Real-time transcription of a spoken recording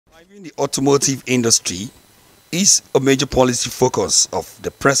Reviving the automotive industry is a major policy focus of the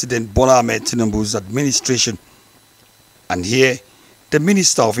President Bola Ahmed Tinubu's administration. And here, the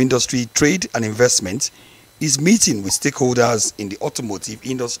Minister of Industry, Trade and Investment is meeting with stakeholders in the automotive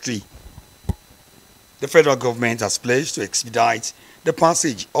industry. The federal government has pledged to expedite the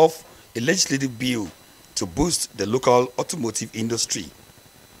passage of a legislative bill to boost the local automotive industry.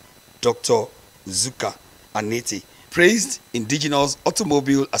 Dr. Zuka Anete praised indigenous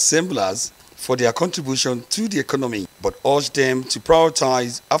automobile assemblers for their contribution to the economy, but urged them to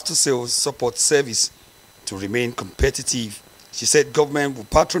prioritize after-sales support service to remain competitive. She said government will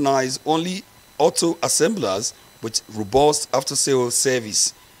patronize only auto assemblers with robust after-sales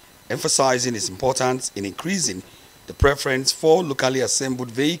service, emphasizing its importance in increasing the preference for locally assembled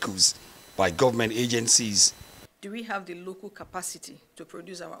vehicles by government agencies. Do we have the local capacity to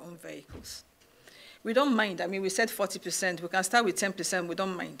produce our own vehicles? We don't mind. I mean, we said 40%. We can start with 10%. We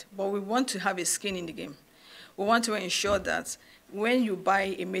don't mind. But we want to have a skin in the game. We want to ensure that when you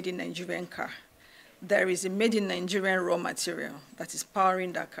buy a made-in-Nigerian car, there is a made-in-Nigerian raw material that is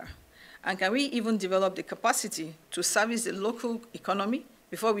powering that car. And can we even develop the capacity to service the local economy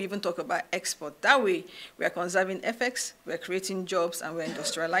before we even talk about export? That way, we are conserving FX, we are creating jobs, and we're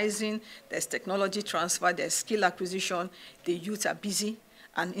industrializing. There's technology transfer, there's skill acquisition, the youth are busy,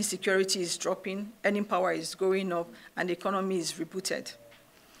 and insecurity is dropping, earning power is going up, and the economy is rebooted.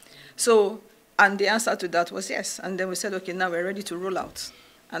 So, and the answer to that was yes. And then we said, okay, now we're ready to roll out.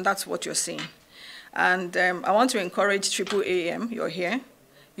 And that's what you're seeing. And I want to encourage AAAM, you're here.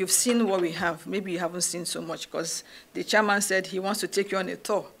 You've seen what we have. Maybe you haven't seen so much because the chairman said he wants to take you on a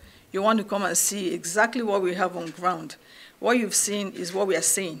tour. You want to come and see exactly what we have on ground. What you've seen is what we are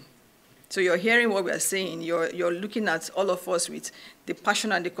saying. So you're hearing what we are saying. You're looking at all of us with the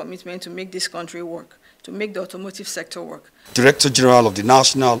passion and the commitment to make this country work, to make the automotive sector work. Director General of the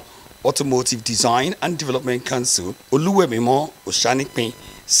National Automotive Design and Development Council, Oluwemimo Oshanikpe,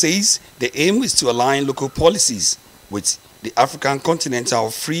 says the aim is to align local policies with the African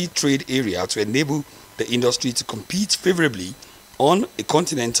Continental Free Trade Area to enable the industry to compete favorably on a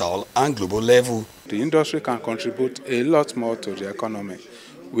continental and global level. The industry can contribute a lot more to the economy.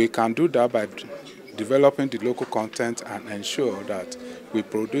 We can do that by developing the local content and ensure that we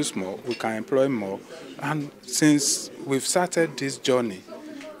produce more, we can employ more. And since we've started this journey,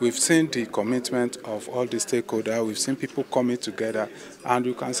 we've seen the commitment of all the stakeholders, we've seen people coming together, and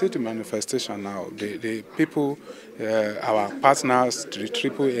you can see the manifestation now. The people, our partners, the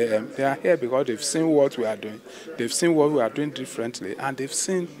AAAM, they are here because they've seen what we are doing. They've seen what we are doing differently, and they've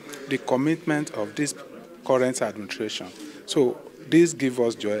seen the commitment of this current administration. So this gives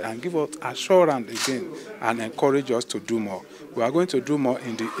us joy and gives us assurance again and encourage us to do more. We are going to do more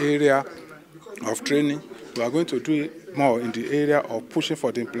in the area of training. We are going to do more in the area of pushing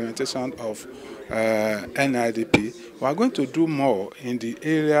for the implementation of NIDP. We are going to do more in the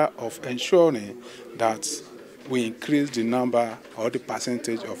area of ensuring that we increase the number or the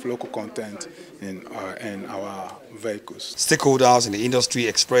percentage of local content in our vehicles. Stakeholders in the industry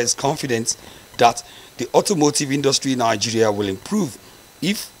expressed confidence that the automotive industry in Nigeria will improve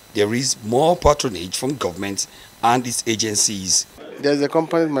if there is more patronage from government and its agencies. There's a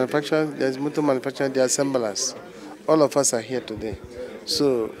component manufacturer, there's motor manufacturer, there are assemblers. All of us are here today.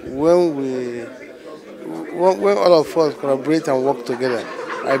 So when all of us collaborate and work together,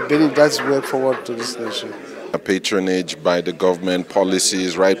 I believe that's the way forward to this nation. Patronage by the government,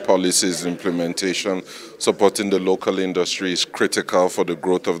 policies, right policies, implementation, supporting the local industry is critical for the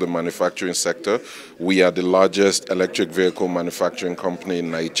growth of the manufacturing sector. We are the largest electric vehicle manufacturing company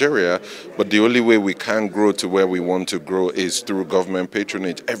in Nigeria, but the only way we can grow to where we want to grow is through government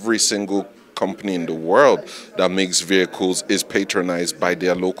patronage. Every single company in the world that makes vehicles is patronized by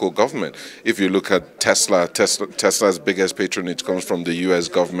their local government. If you look at Tesla's biggest patronage comes from the US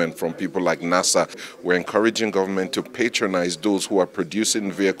government, from people like NASA. We're encouraging government to patronize those who are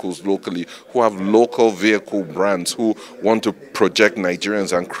producing vehicles locally, who have local vehicle brands, who want to project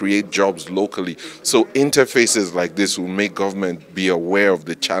Nigerians and create jobs locally. So interfaces like this will make government be aware of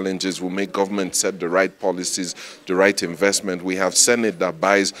the challenges, will make government set the right policies, the right investment. We have Senate that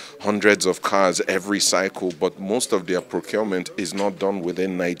buys hundreds of cars every cycle, but most of their procurement is not done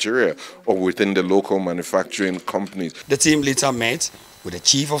within Nigeria or within the local manufacturing companies. The team later met with the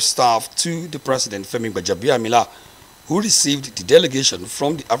Chief of Staff to the President, Femi Gbajabiamila, who received the delegation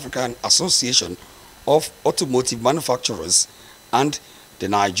from the African Association of Automotive Manufacturers and the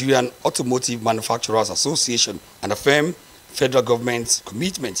Nigerian Automotive Manufacturers Association, and affirmed federal government's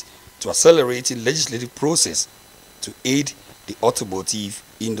commitment to accelerating legislative process to aid the automotive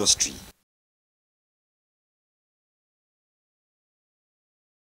industry.